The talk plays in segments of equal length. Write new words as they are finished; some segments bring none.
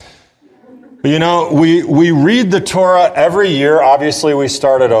You know, we read the Torah every year. Obviously, we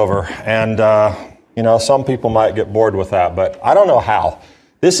start it over. And, some people might get bored with that, but I don't know how.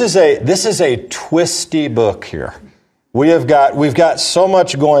 This is a twisty book here. We've got so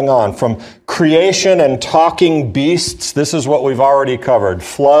much going on, from creation and talking beasts. This is what we've already covered.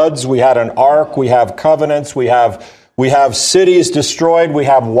 Floods, we had an ark, we have covenants, we have cities destroyed, we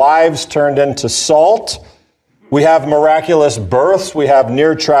have wives turned into salt. We have miraculous births. We have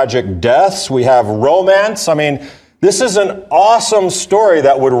near tragic deaths. We have romance. I mean, this is an awesome story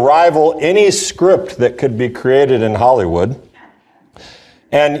that would rival any script that could be created in Hollywood.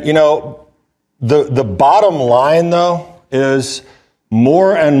 And, the bottom line, though, is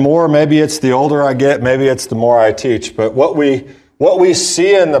more and more, maybe it's the older I get, maybe it's the more I teach, but what we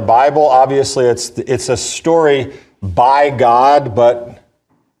see in the Bible, obviously, it's a story by God, but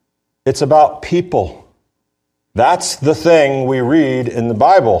it's about people. That's the thing we read in the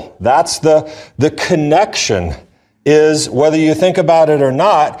Bible. That's the connection, is, whether you think about it or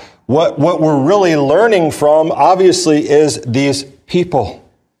not, what we're really learning from, obviously, is these people.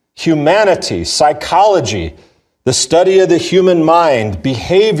 Humanity, psychology, the study of the human mind,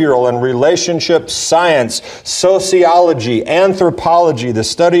 behavioral and relationship science, sociology, anthropology, the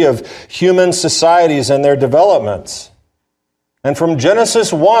study of human societies and their developments. And from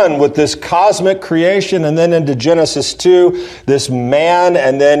Genesis 1 with this cosmic creation, and then into Genesis 2, this man,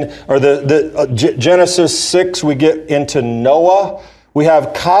 and then, Genesis 6, we get into Noah. We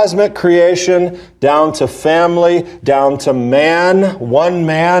have cosmic creation down to family, down to man, one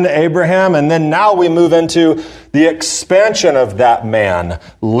man, Abraham, and then now we move into the expansion of that man,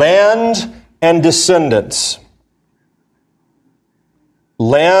 land and descendants.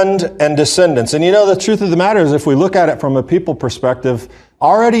 Land and descendants. And the truth of the matter is, if we look at it from a people perspective,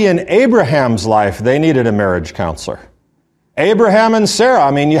 already in Abraham's life, they needed a marriage counselor. Abraham and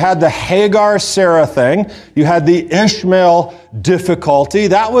Sarah, you had the Hagar-Sarah thing. You had the Ishmael difficulty.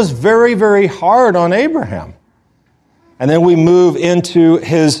 That was very, very hard on Abraham. And then we move into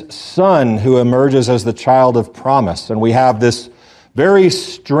his son, who emerges as the child of promise. And we have this very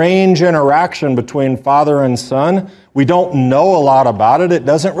strange interaction between father and son. We don't know a lot about it. It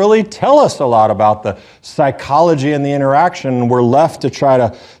doesn't really tell us a lot about the psychology and the interaction. We're left to try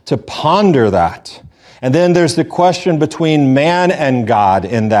to ponder that. And then there's the question between man and God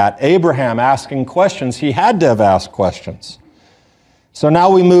in that. Abraham asking questions. He had to have asked questions. So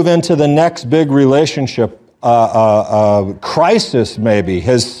now we move into the next big relationship crisis, maybe.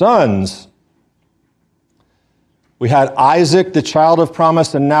 His sons. We had Isaac, the child of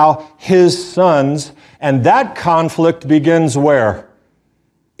promise, and now his sons. And that conflict begins where?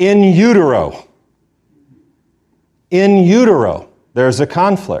 In utero. In utero, there's a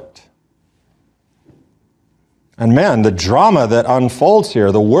conflict. And man, the drama that unfolds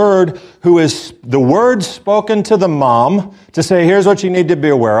here, the word spoken to the mom to say, here's what you need to be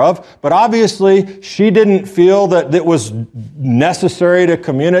aware of. But obviously, she didn't feel that it was necessary to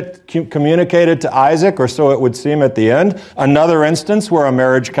communicate it to Isaac, or so it would seem at the end. Another instance where a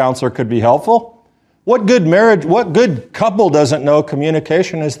marriage counselor could be helpful. What good couple doesn't know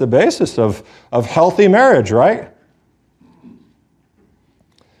communication is the basis of healthy marriage, right?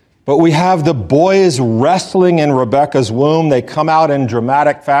 But we have the boys wrestling in Rebekah's womb. They come out in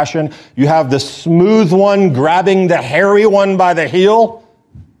dramatic fashion. You have the smooth one grabbing the hairy one by the heel.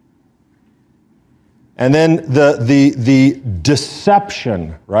 And then the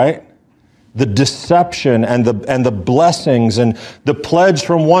deception, right? The deception and the blessings and the pledge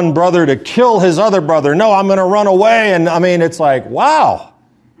from one brother to kill his other brother. No, I'm going to run away. And it's like, wow.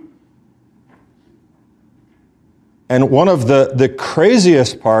 And one of the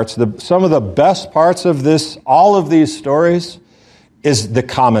craziest parts, some of the best parts of this, all of these stories, is the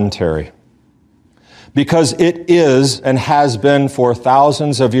commentary. Because it is and has been for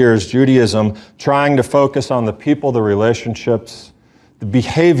thousands of years, Judaism trying to focus on the people, the relationships, the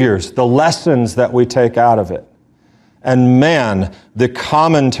behaviors, the lessons that we take out of it. And man, the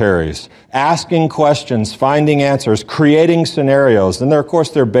commentaries, asking questions, finding answers, creating scenarios. And of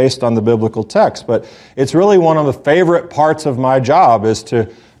course, they're based on the biblical text. But it's really one of the favorite parts of my job is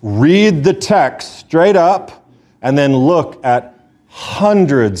to read the text straight up and then look at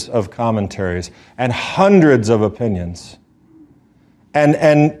hundreds of commentaries and hundreds of opinions.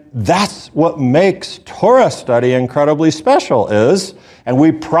 And that's what makes Torah study incredibly special and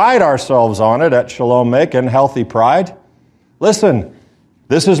we pride ourselves on it at Shalom Macon, Healthy Pride. Listen,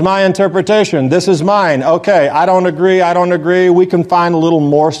 this is my interpretation. This is mine. Okay, I don't agree. We can find a little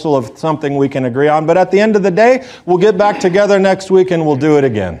morsel of something we can agree on. But at the end of the day, we'll get back together next week and we'll do it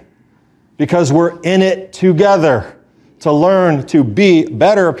again. Because we're in it together. to learn to be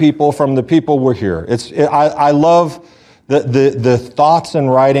better people from the people we're here. I love the thoughts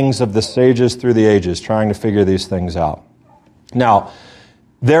and writings of the sages through the ages, trying to figure these things out. Now,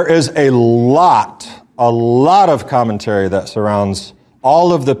 there is a lot of commentary that surrounds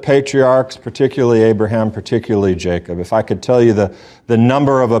all of the patriarchs, particularly Abraham, particularly Jacob. If I could tell you the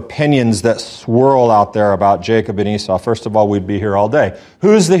number of opinions that swirl out there about Jacob and Esau, first of all, we'd be here all day.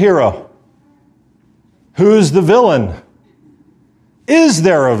 Who's the hero? Who's the villain? Is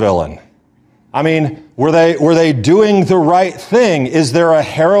there a villain? I mean, were they doing the right thing? Is there a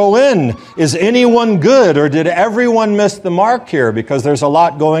heroine? Is anyone good, or did everyone miss the mark here? Because there's a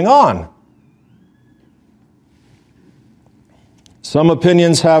lot going on. Some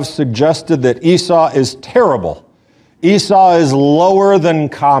opinions have suggested that Esau is terrible. Esau is lower than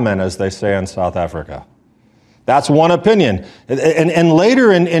common, as they say in South Africa. That's one opinion. And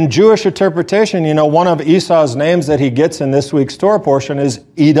later in Jewish interpretation, one of Esau's names that he gets in this week's Torah portion is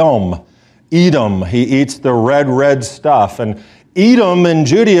Edom. Edom. He eats the red stuff. And Edom in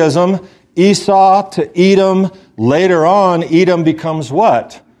Judaism, Esau to Edom, later on, Edom becomes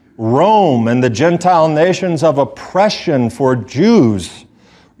what? Rome and the Gentile nations of oppression for Jews.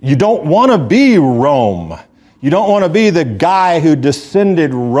 You don't want to be Rome. You don't want to be the guy who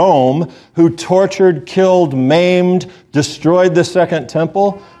descended Rome, who tortured, killed, maimed, destroyed the Second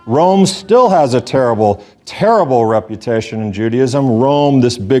Temple. Rome still has a terrible, terrible reputation in Judaism. Rome,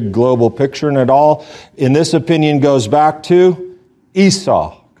 this big global picture, and it all, in this opinion, goes back to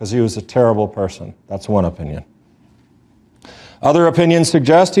Esau, because he was a terrible person. That's one opinion. Other opinions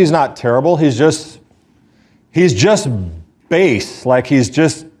suggest he's not terrible. He's just base, like he's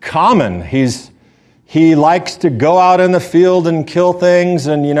just common. He likes to go out in the field and kill things.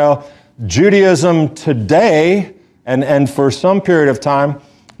 And, Judaism today, and for some period of time,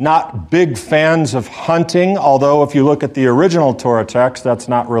 not big fans of hunting, although if you look at the original Torah text, that's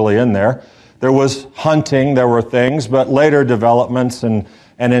not really in there. There was hunting, there were things, but later developments and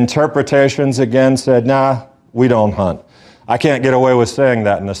interpretations again said, nah, we don't hunt. I can't get away with saying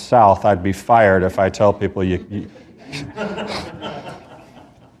that in the South. I'd be fired if I tell people you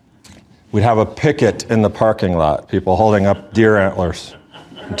We'd have a picket in the parking lot, people holding up deer antlers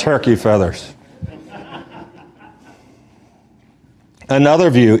and turkey feathers. Another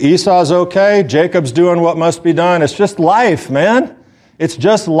view, Esau's okay, Jacob's doing what must be done. It's just life, man. It's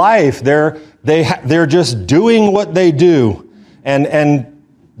just life. They're just doing what they do. And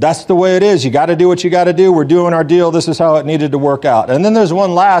that's the way it is. You got to do what you got to do. We're doing our deal. This is how it needed to work out. And then there's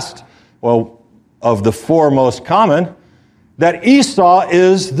one last, of the four most common, that Esau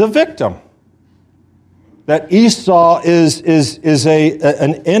is the victim. That Esau is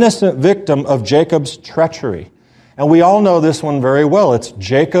an innocent victim of Jacob's treachery. And we all know this one very well. It's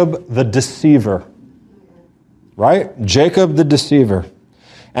Jacob the deceiver. Right? Jacob the deceiver.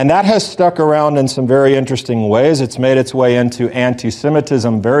 And that has stuck around in some very interesting ways. It's made its way into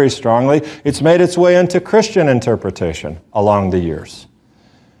anti-Semitism very strongly. It's made its way into Christian interpretation along the years.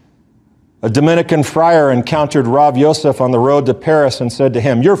 A Dominican friar encountered Rav Yosef on the road to Paris and said to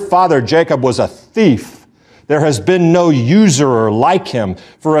him, "Your father Jacob was a thief. There has been no usurer like him.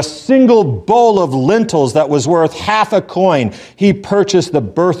 For a single bowl of lentils that was worth half a coin, he purchased the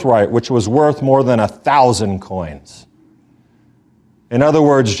birthright, which was worth more than 1,000 coins." In other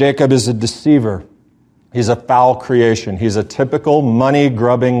words, Jacob is a deceiver. He's a foul creation. He's a typical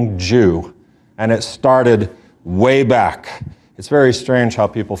money-grubbing Jew. And it started way back. It's very strange how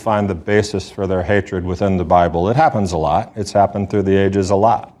people find the basis for their hatred within the Bible. It happens a lot. It's happened through the ages a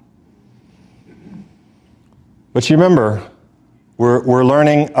lot. But you remember, we're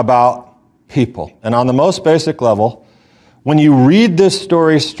learning about people. And on the most basic level, when you read this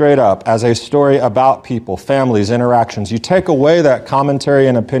story straight up as a story about people, families, interactions, you take away that commentary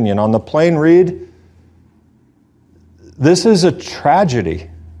and opinion. On the plain read, this is a tragedy.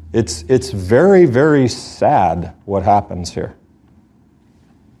 It's very, very sad what happens here.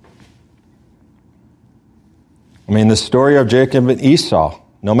 I mean, the story of Jacob and Esau,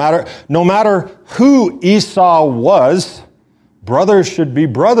 no matter who Esau was, brothers should be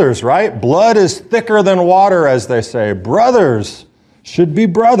brothers, right? Blood is thicker than water, as they say. Brothers should be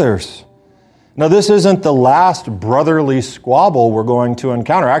brothers. Now, this isn't the last brotherly squabble we're going to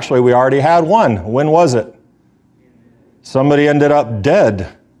encounter. Actually, we already had one. When was it? Somebody ended up dead.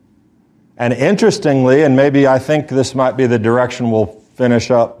 And interestingly, and maybe I think this might be the direction we'll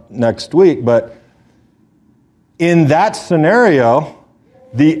finish up next week, but in that scenario,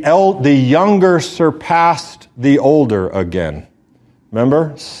 the younger surpassed the older again.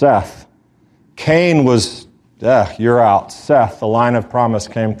 Remember? Seth. Cain was, you're out. Seth, the line of promise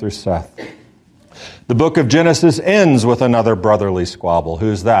came through Seth. The book of Genesis ends with another brotherly squabble.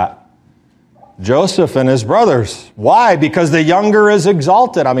 Who's that? Joseph and his brothers. Why? Because the younger is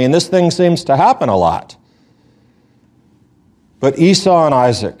exalted. I mean, this thing seems to happen a lot. But Esau and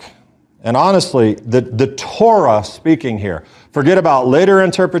Isaac, and honestly, the Torah speaking here, forget about later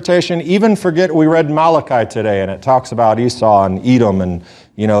interpretation, even forget we read Malachi today, and it talks about Esau and Edom and,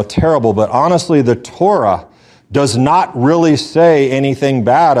 terrible. But honestly, the Torah does not really say anything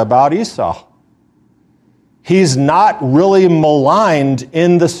bad about Esau. He's not really maligned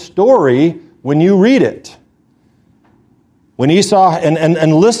in the story when you read it. When Esau,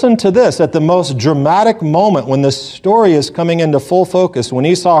 and listen to this, at the most dramatic moment when this story is coming into full focus, when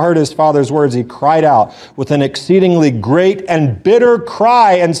Esau heard his father's words, he cried out with an exceedingly great and bitter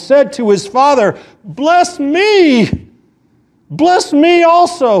cry and said to his father, "Bless me! Bless me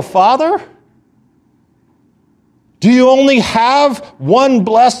also, Father! Do you only have one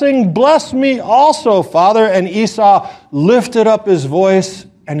blessing? Bless me also, Father." And Esau lifted up his voice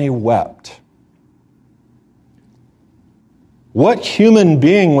and he wept. What human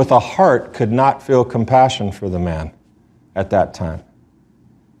being with a heart could not feel compassion for the man at that time?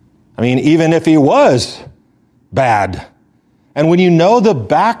 I mean, even if he was bad. And when you know the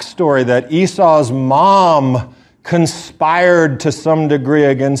backstory that Esau's mom conspired to some degree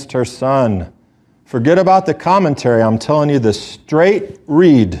against her son, forget about the commentary. I'm telling you the straight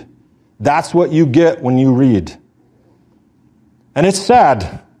read. That's what you get when you read. And it's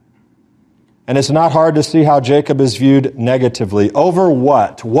sad. And it's not hard to see how Jacob is viewed negatively. Over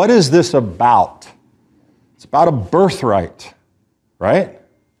what? What is this about? It's about a birthright, right?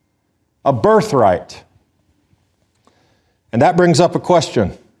 A birthright. And that brings up a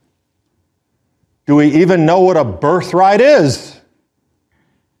question. Do we even know what a birthright is?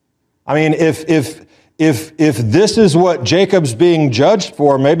 I mean, if this is what Jacob's being judged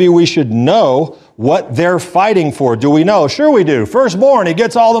for, maybe we should know what they're fighting for. Do we know? Sure we do. Firstborn, he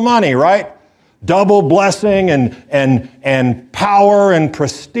gets all the money, right? Double blessing and power and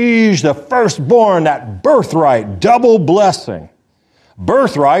prestige. The firstborn, that birthright, double blessing.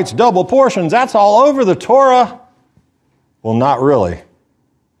 Birthrights, double portions, that's all over the Torah. Well, not really.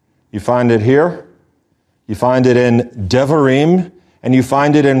 You find it here. You find it in Devarim, and you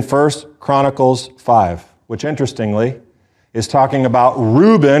find it in 1 Chronicles 5, which interestingly is talking about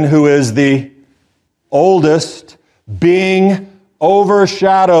Reuben, who is the oldest, being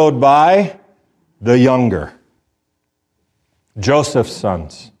overshadowed by the younger, Joseph's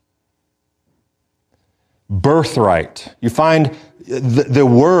sons. Birthright. You find the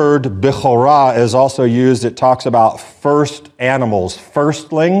word Bechorah is also used. It talks about first animals,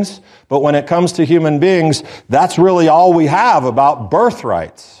 firstlings. But when it comes to human beings, that's really all we have about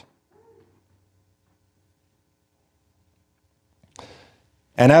birthrights.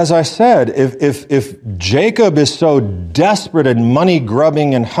 And as I said, if Jacob is so desperate and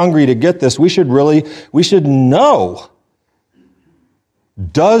money-grubbing and hungry to get this, we should know.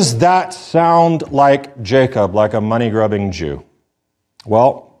 Does that sound like Jacob, like a money-grubbing Jew?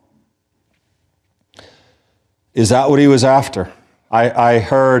 Well, is that what he was after? I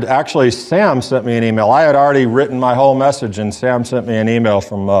heard, actually, Sam sent me an email. I had already written my whole message, and Sam sent me an email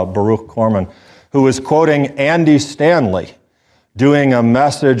from Baruch Korman, who was quoting Andy Stanley, doing a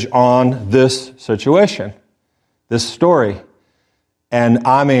message on this situation, this story. And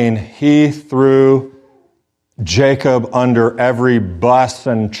I mean, he threw Jacob under every bus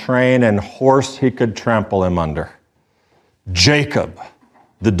and train and horse he could trample him under. Jacob,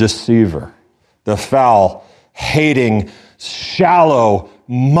 the deceiver, the foul, hating, shallow,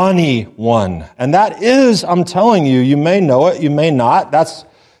 money one. And that is, I'm telling you, you may know it, you may not. That's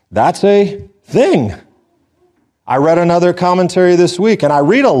a thing. I read another commentary this week, and I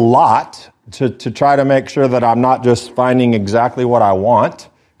read a lot to try to make sure that I'm not just finding exactly what I want,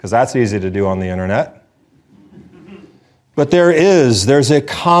 because that's easy to do on the internet. But there's a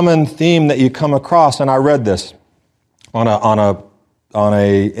common theme that you come across, and I read this on a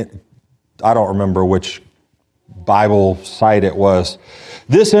I don't remember which Bible site it was.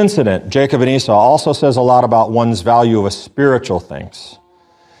 This incident, Jacob and Esau, also says a lot about one's value of spiritual things.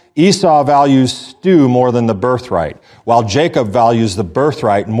 Esau values stew more than the birthright, while Jacob values the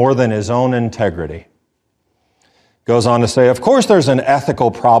birthright more than his own integrity. Goes on to say, of course there's an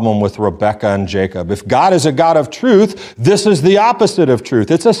ethical problem with Rebekah and Jacob. If God is a God of truth, this is the opposite of truth.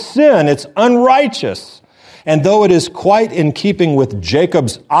 It's a sin. It's unrighteous. And though it is quite in keeping with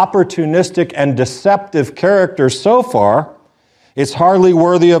Jacob's opportunistic and deceptive character so far, it's hardly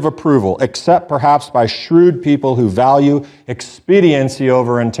worthy of approval, except perhaps by shrewd people who value expediency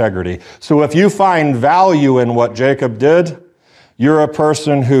over integrity. So if you find value in what Jacob did, You're a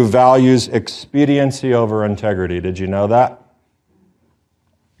person who values expediency over integrity. Did you know that?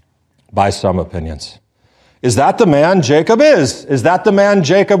 By some opinions. Is that the man Jacob is? Is that the man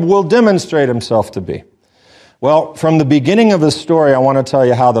Jacob will demonstrate himself to be? Well, from the beginning of his story, I want to tell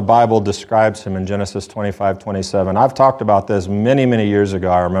you how the Bible describes him in Genesis 25:27. I've talked about this many, many years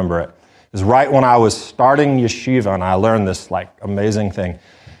ago. I remember it. It was right when I was starting yeshiva, and I learned this amazing thing.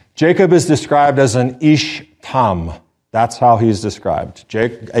 Jacob is described as an ish tam. That's how he's described.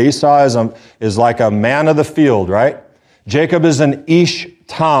 Esau is like a man of the field, right? Jacob is an ish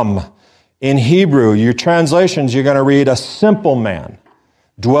tam. In Hebrew, your translations, you're going to read a simple man,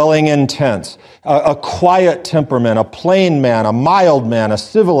 dwelling in tents, a quiet temperament, a plain man, a mild man, a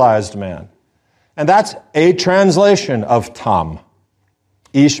civilized man. And that's a translation of tam.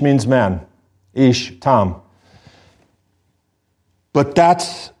 Ish means man. Ish, tam. But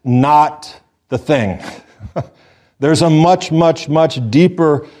that's not the thing. There's a much, much, much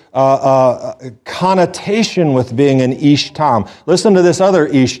deeper connotation with being an ish tam. Listen to this other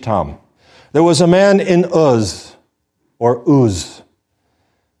ish tam. There was a man in Uz,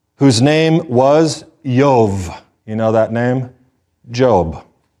 whose name was Yov. You know that name? Job.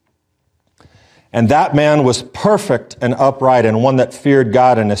 And that man was perfect and upright and one that feared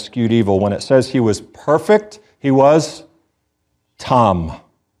God and eschewed evil. When it says he was perfect, he was tam.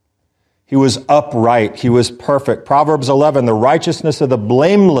 He was upright. He was perfect. Proverbs 11, the righteousness of the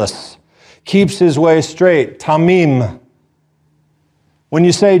blameless keeps his way straight. Tamim. When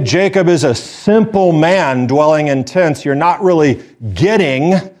you say Jacob is a simple man dwelling in tents, you're not really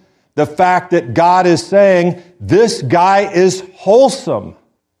getting the fact that God is saying this guy is wholesome.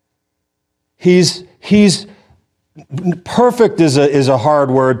 He's perfect is a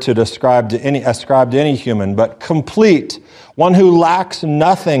hard word to ascribe to any human, but complete, one who lacks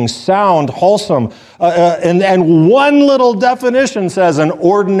nothing, sound, wholesome, and one little definition says an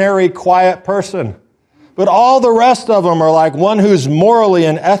ordinary, quiet person. But all the rest of them are like one who's morally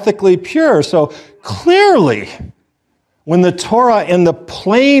and ethically pure. So clearly, when the Torah in the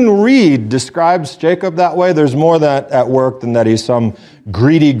plain read describes Jacob that way, there's more that at work than that he's some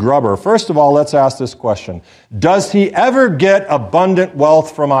greedy grubber. First of all, let's ask this question. Does he ever get abundant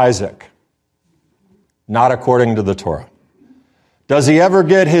wealth from Isaac? Not according to the Torah. Does he ever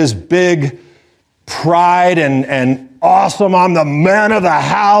get his big pride and awesome, I'm the man of the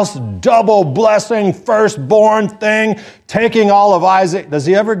house, double blessing, firstborn thing, taking all of Isaac? Does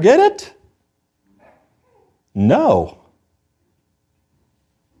he ever get it? No.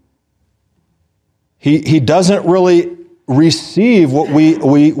 He doesn't really receive what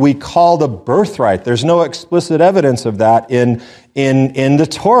we call the birthright. There's no explicit evidence of that in the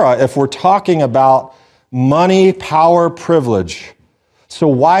Torah if we're talking about money, power, privilege. So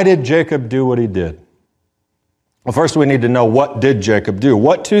why did Jacob do what he did? Well, first we need to know, what did Jacob do?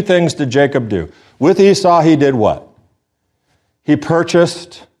 What two things did Jacob do? With Esau, he did what? He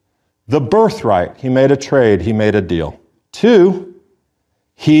purchased the birthright. He made a trade. He made a deal. Two,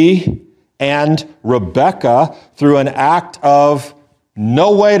 he and Rebekah, through an act of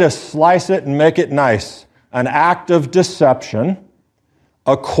no way to slice it and make it nice, an act of deception,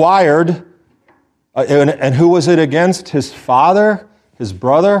 acquired, and who was it against? His father, his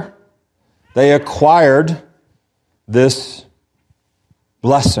brother? They acquired this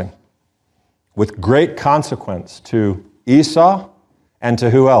blessing with great consequence to Esau and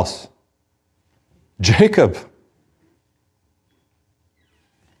to who else? Jacob.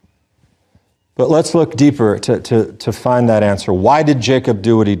 But let's look deeper to find that answer. Why did Jacob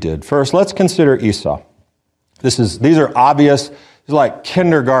do what he did? First, let's consider Esau. These are obvious, like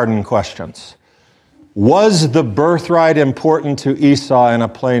kindergarten questions. Was the birthright important to Esau in a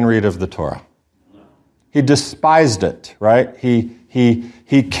plain read of the Torah? He despised it, right?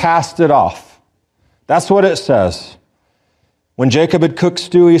 He cast it off. That's what it says. When Jacob had cooked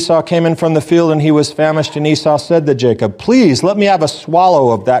stew, Esau came in from the field and he was famished, and Esau said to Jacob, please let me have a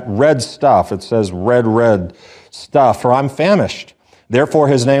swallow of that red stuff. It says red stuff, for I'm famished. Therefore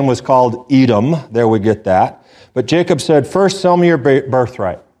his name was called Edom. There we get that. But Jacob said, first sell me your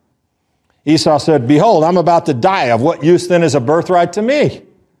birthright. Esau said, behold, I'm about to die. Of what use then is a birthright to me?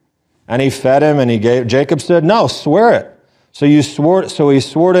 And he fed him, and Jacob said, no, swear it. So he swore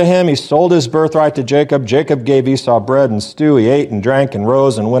to him. He sold his birthright to Jacob. Jacob gave Esau bread and stew. He ate and drank and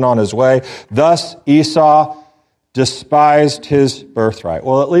rose and went on his way. Thus Esau despised his birthright.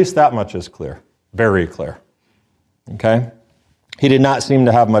 Well, at least that much is clear. Very clear. Okay? He did not seem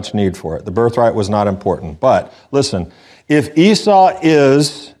to have much need for it. The birthright was not important. But listen, if Esau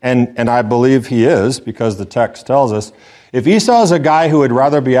is, and I believe he is because the text tells us, if Esau is a guy who would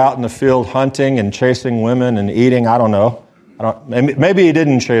rather be out in the field hunting and chasing women and eating, I don't know, Maybe he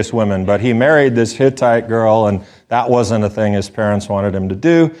didn't chase women, but he married this Hittite girl, and that wasn't a thing his parents wanted him to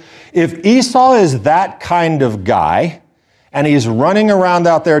do. If Esau is that kind of guy, and he's running around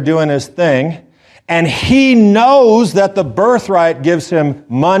out there doing his thing, and he knows that the birthright gives him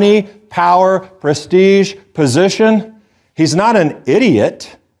money, power, prestige, position, he's not an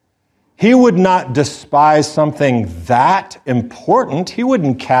idiot. He would not despise something that important. He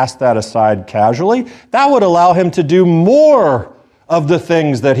wouldn't cast that aside casually. That would allow him to do more of the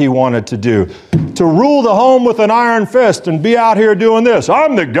things that he wanted to do. To rule the home with an iron fist and be out here doing this.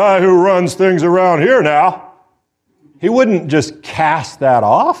 I'm the guy who runs things around here now. He wouldn't just cast that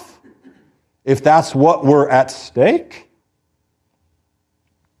off if that's what were at stake.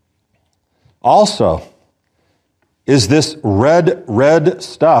 Also, is this red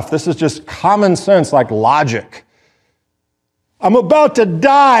stuff. This is just common sense, like logic. I'm about to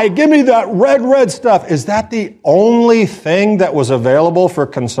die. Give me that red stuff. Is that the only thing that was available for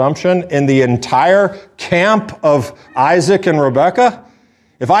consumption in the entire camp of Isaac and Rebekah?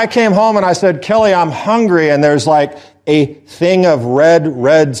 If I came home and I said, Kelly, I'm hungry, and there's like a thing of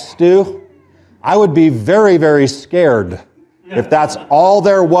red stew, I would be very, very scared if that's all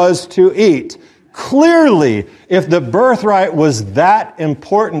there was to eat. Clearly, if the birthright was that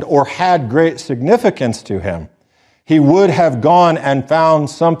important or had great significance to him, he would have gone and found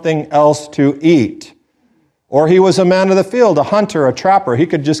something else to eat. Or he was a man of the field, a hunter, a trapper. He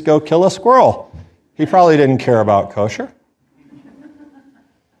could just go kill a squirrel. He probably didn't care about kosher.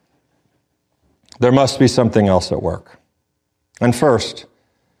 There must be something else at work. And first,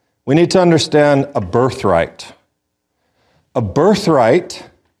 we need to understand a birthright. A birthright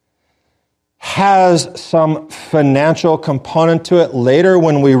has some financial component to it. Later,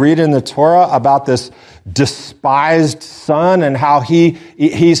 when we read in the Torah about this despised son and how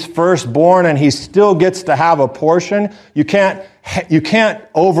he's firstborn and he still gets to have a portion, you can't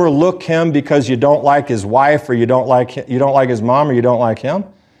overlook him because you don't like his wife or you don't like his mom or you don't like him.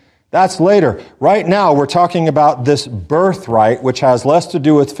 That's later. Right now, we're talking about this birthright, which has less to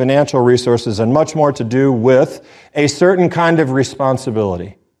do with financial resources and much more to do with a certain kind of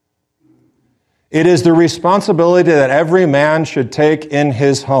responsibility. It is the responsibility that every man should take in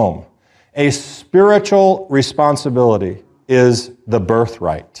his home. A spiritual responsibility is the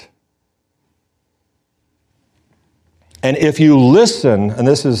birthright. And if you listen, and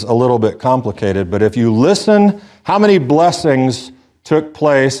this is a little bit complicated, but if you listen, how many blessings took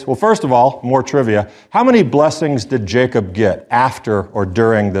place? Well, first of all, more trivia. How many blessings did Jacob get after or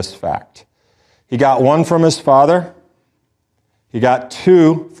during this fact? He got one from his father. He got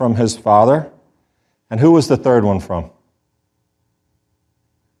two from his father. And who was the third one from?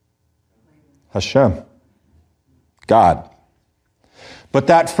 Hashem. God. But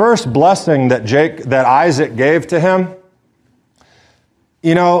that first blessing that Isaac gave to him,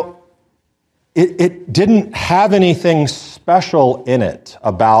 it didn't have anything special in it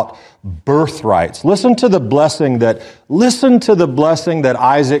about birthrights. Listen to the blessing that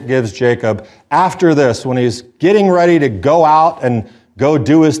Isaac gives Jacob after this, when he's getting ready to go out and go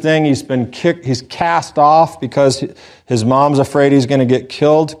do his thing. He's cast off because his mom's afraid he's going to get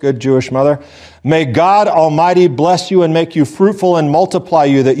killed. Good Jewish mother. May God Almighty bless you and make you fruitful and multiply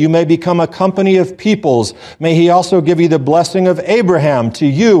you, that you may become a company of peoples. May he also give you the blessing of Abraham to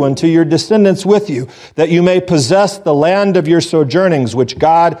you and to your descendants with you, that you may possess the land of your sojournings, which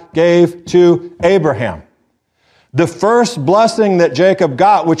God gave to Abraham. The first blessing that Jacob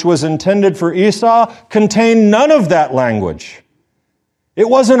got, which was intended for Esau, contained none of that language. It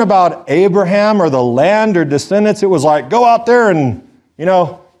wasn't about Abraham or the land or descendants. It was like, go out there and,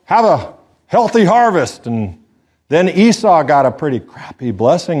 have a healthy harvest. And then Esau got a pretty crappy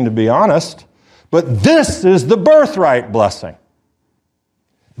blessing, to be honest. But this is the birthright blessing.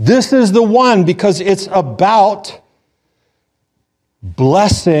 This is the one, because it's about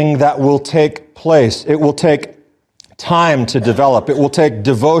blessing that will take place. It will take time to develop. It will take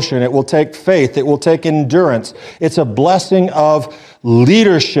devotion. It will take faith. It will take endurance. It's a blessing of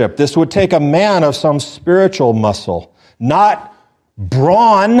leadership. This would take a man of some spiritual muscle, not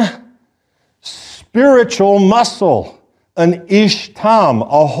brawn, spiritual muscle. An ish tam,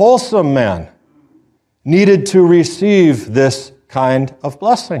 a wholesome man, needed to receive this kind of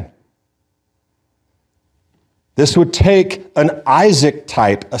blessing. This would take an Isaac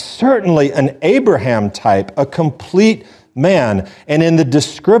type, certainly an Abraham type, a complete man. And in the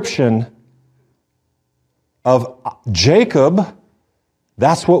description of Jacob,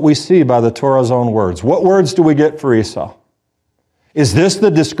 that's what we see by the Torah's own words. What words do we get for Esau? Is this the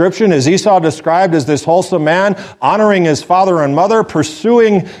description? Is Esau described as this wholesome man, honoring his father and mother,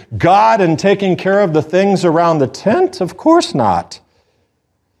 pursuing God and taking care of the things around the tent? Of course not.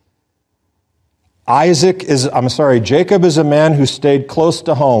 Jacob is a man who stayed close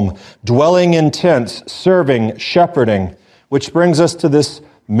to home, dwelling in tents, serving, shepherding, which brings us to this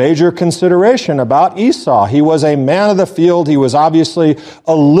major consideration about Esau. He was a man of the field. He was obviously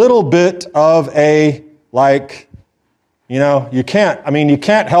a little bit of a, you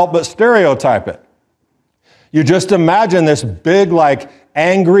can't help but stereotype it. You just imagine this big,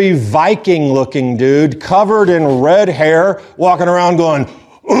 angry Viking-looking dude covered in red hair walking around going,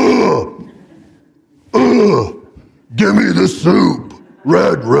 ugh, ugh, give me the soup,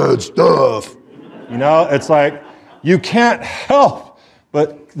 red stuff. It's like, you can't help,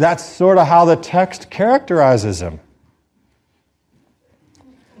 but that's sort of how the text characterizes him.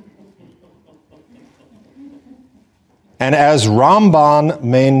 And as Ramban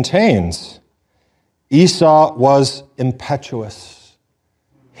maintains, Esau was impetuous.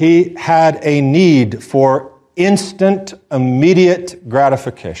 He had a need for instant, immediate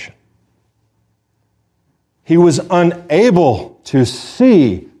gratification. He was unable to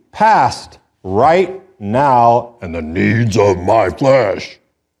see past right now and the needs of my flesh.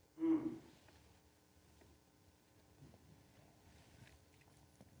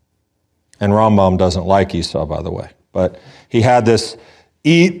 And Rambam doesn't like Esau, by the way. But he had this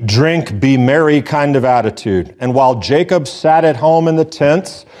eat, drink, be merry kind of attitude. And while Jacob sat at home in the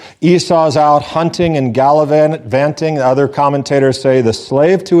tents, Esau's out hunting and gallivanting. Other commentators say the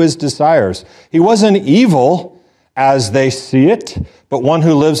slave to his desires. He wasn't evil as they see it, but one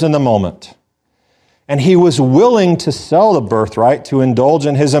who lives in the moment. And he was willing to sell the birthright to indulge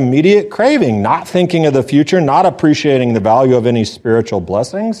in his immediate craving, not thinking of the future, not appreciating the value of any spiritual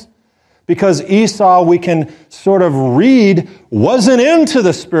blessings. Because Esau, we can sort of read, wasn't into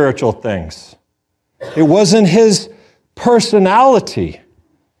the spiritual things. It wasn't his personality.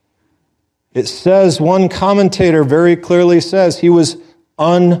 It says, one commentator very clearly says, he was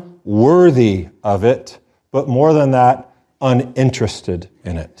unworthy of it, but more than that, uninterested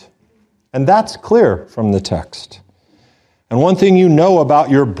in it. And that's clear from the text. And one thing you know about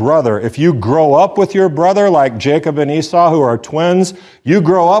your brother, if you grow up with your brother like Jacob and Esau, who are twins, you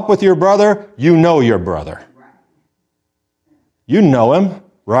grow up with your brother, you know your brother. You know him,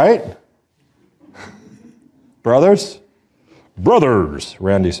 right? Brothers,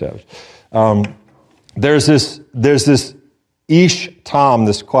 Randy Savage. There's this Ish Tom,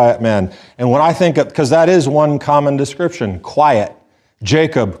 this quiet man. And when I think of, because that is one common description, quiet.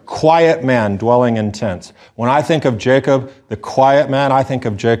 Jacob, quiet man dwelling in tents. When I think of Jacob, the quiet man, I think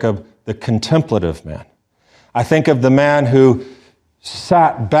of Jacob, the contemplative man. I think of the man who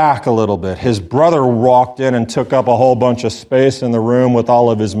sat back a little bit. His brother walked in and took up a whole bunch of space in the room with all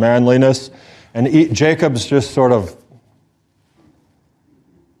of his manliness. And Jacob's just sort of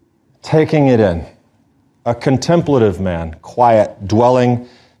taking it in. A contemplative man, quiet, dwelling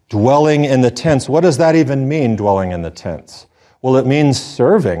in the tents. What does that even mean, dwelling in the tents? Well, it means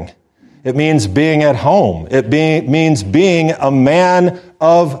serving. It means being at home. It means being a man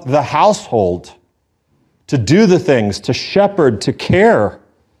of the household, to do the things, to shepherd, to care.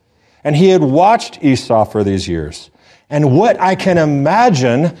 And he had watched Esau for these years. And what I can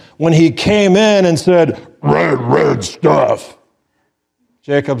imagine when he came in and said, red stuff.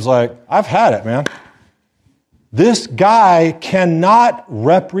 Jacob's like, I've had it, man. This guy cannot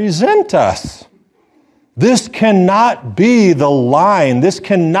represent us. This cannot be the line. This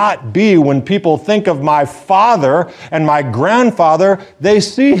cannot be when people think of my father and my grandfather, they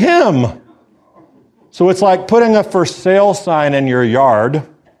see him. So it's like putting a for sale sign in your yard.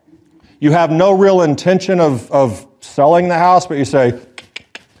 You have no real intention of selling the house, but you say,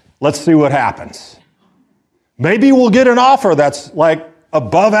 let's see what happens. Maybe we'll get an offer that's like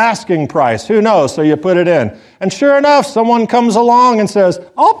above asking price. Who knows? So you put it in. And sure enough, someone comes along and says,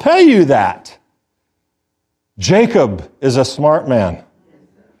 I'll pay you that. Jacob is a smart man.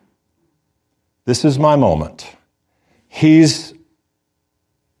 This is my moment. He's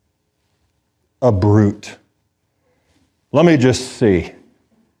a brute. Let me just see.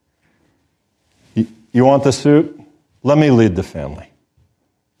 You want the soup? Let me lead the family.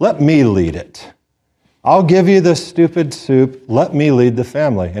 Let me lead it. I'll give you the stupid soup. Let me lead the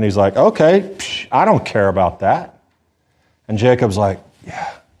family. And he's like, okay, I don't care about that. And Jacob's like,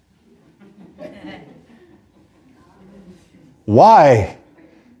 yeah. Why?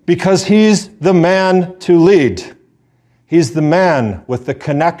 Because he's the man to lead. He's the man with the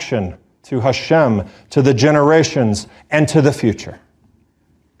connection to Hashem, to the generations, and to the future.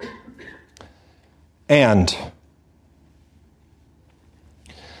 And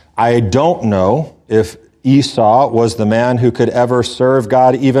I don't know if Esau was the man who could ever serve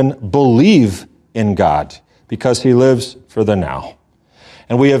God, even believe in God, because he lives for the now.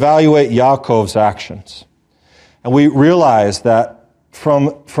 And we evaluate Yaakov's actions. And we realize that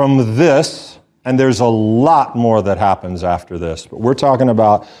from this, and there's a lot more that happens after this, but we're talking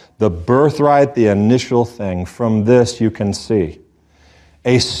about the birthright, the initial thing. From this you can see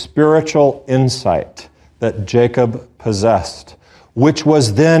a spiritual insight that Jacob possessed, which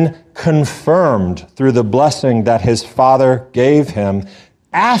was then confirmed through the blessing that his father gave him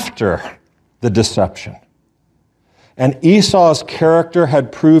after the deception. And Esau's character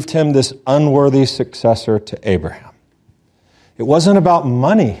had proved him this unworthy successor to Abraham. It wasn't about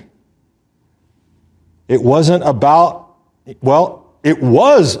money. It wasn't about, well, it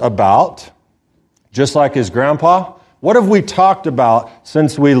was about, just like his grandpa. What have we talked about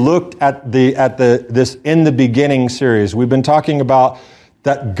since we looked at this In the Beginning series? We've been talking about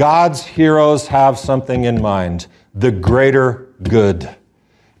that God's heroes have something in mind, the greater good.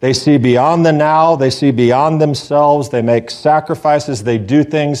 They see beyond the now, they see beyond themselves, they make sacrifices, they do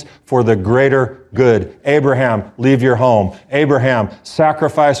things for the greater good. Abraham, leave your home. Abraham,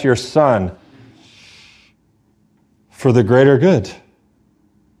 sacrifice your son for the greater good.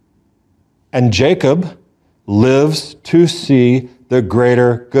 And Jacob lives to see the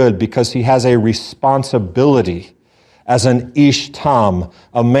greater good because he has a responsibility as an ish tam,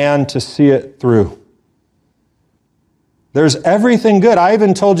 a man to see it through. There's everything good. I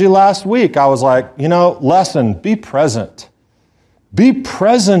even told you last week, I was like, lesson, be present. Be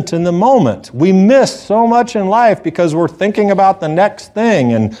present in the moment. We miss so much in life because we're thinking about the next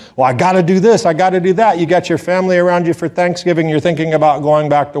thing. And, I got to do this, I got to do that. You got your family around you for Thanksgiving. You're thinking about going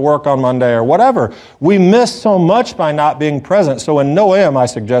back to work on Monday or whatever. We miss so much by not being present. So in no way am I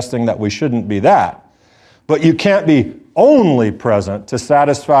suggesting that we shouldn't be that. But you can't be only present to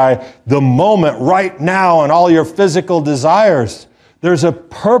satisfy the moment right now and all your physical desires. There's a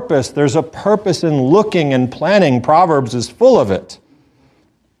purpose in looking and planning. Proverbs is full of it.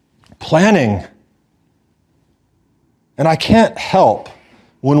 Planning. And I can't help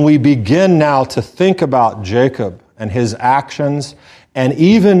when we begin now to think about Jacob and his actions and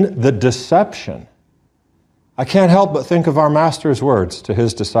even the deception. I can't help but think of our Master's words to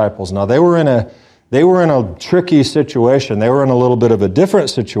his disciples. Now, they were in a tricky situation. They were in a little bit of a different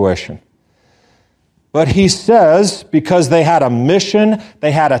situation. But he says, because they had a mission,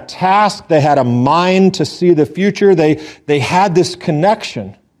 they had a task, they had a mind to see the future, they had this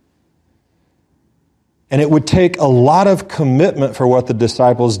connection. And it would take a lot of commitment for what the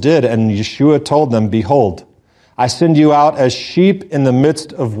disciples did. And Yeshua told them, behold, I send you out as sheep in the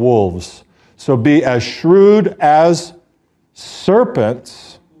midst of wolves. So be as shrewd as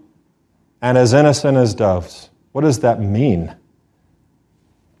serpents and as innocent as doves. What does that mean?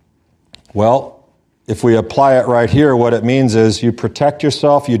 Well, if we apply it right here, what it means is you protect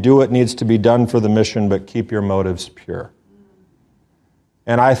yourself, you do what needs to be done for the mission, but keep your motives pure.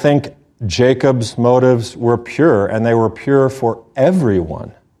 And I think Jacob's motives were pure, and they were pure for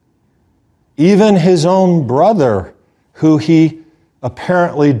everyone. Even his own brother, who he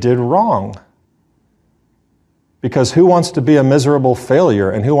apparently did wrong. Because who wants to be a miserable failure,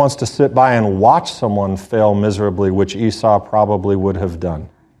 and who wants to sit by and watch someone fail miserably, which Esau probably would have done?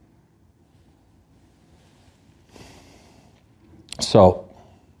 So,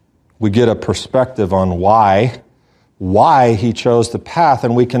 we get a perspective on why he chose the path,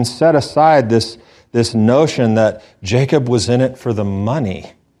 and we can set aside this notion that Jacob was in it for the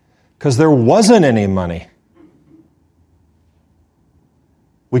money, because there wasn't any money.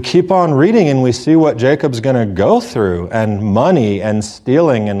 We keep on reading and we see what Jacob's going to go through, and money and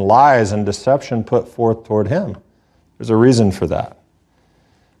stealing and lies and deception put forth toward him. There's a reason for that.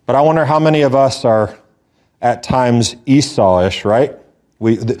 But I wonder how many of us are at times Esau-ish, right?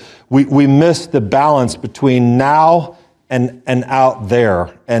 We miss the balance between now and out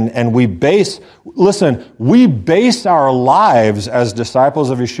there. And we base our lives as disciples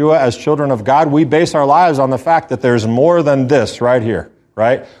of Yeshua, as children of God, we base our lives on the fact that there's more than this right here,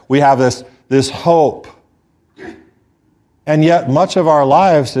 right? We have this hope. And yet much of our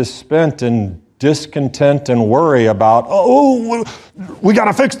lives is spent in discontent and worry about, we got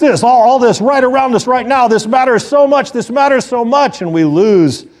to fix this, all this right around us right now. This matters so much. And we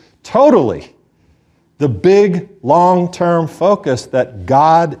lose totally the big long-term focus that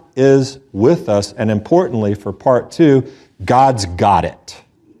God is with us. And importantly, for part 2, God's got it.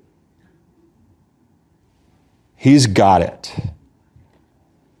 He's got it.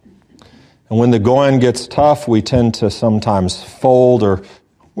 And when the going gets tough, we tend to sometimes fold or,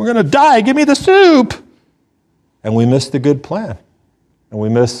 we're going to die, give me the soup. And we miss the good plan. and we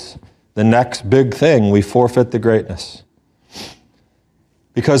miss the next big thing. We forfeit the greatness.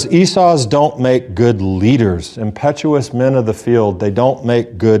 Because Esau's don't make good leaders. Impetuous men of the field, they don't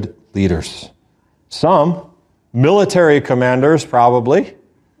make good leaders. Some, military commanders probably,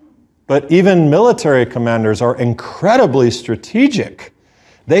 but even military commanders are incredibly strategic.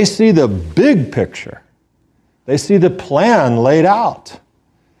 They see the big picture. They see the plan laid out.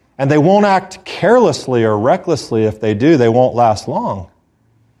 And they won't act carelessly or recklessly. If they do, they won't last long.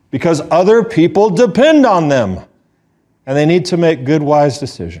 Because other people depend on them. And they need to make good, wise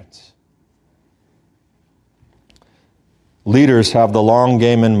decisions. Leaders have the long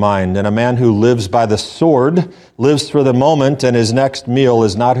game in mind, and a man who lives by the sword lives for the moment, and his next meal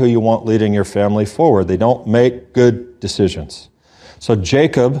is not who you want leading your family forward. They don't make good decisions. So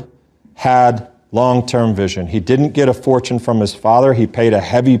Jacob had long-term vision. He didn't get a fortune from his father. He paid a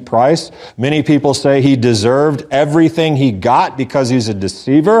heavy price. Many people say he deserved everything he got because he's a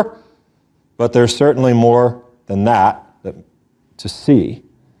deceiver, but there's certainly more than that to see.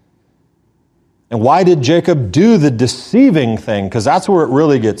 And why did Jacob do the deceiving thing? Because that's where it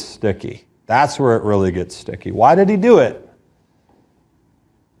really gets sticky. That's where it really gets sticky. Why did he do it?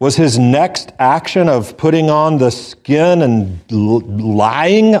 Was his next action of putting on the skin and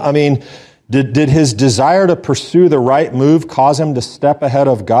lying? I mean, did his desire to pursue the right move cause him to step ahead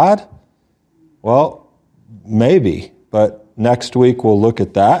of God? Well, maybe. But next week we'll look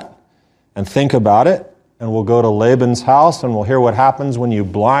at that and think about it. And we'll go to Laban's house and we'll hear what happens when you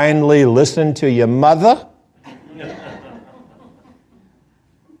blindly listen to your mother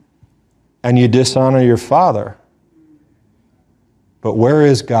and you dishonor your father. But where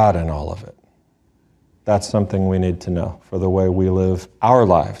is God in all of it? That's something we need to know for the way we live our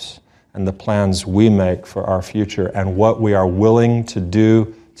lives and the plans we make for our future and what we are willing to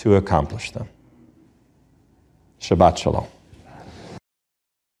do to accomplish them. Shabbat Shalom.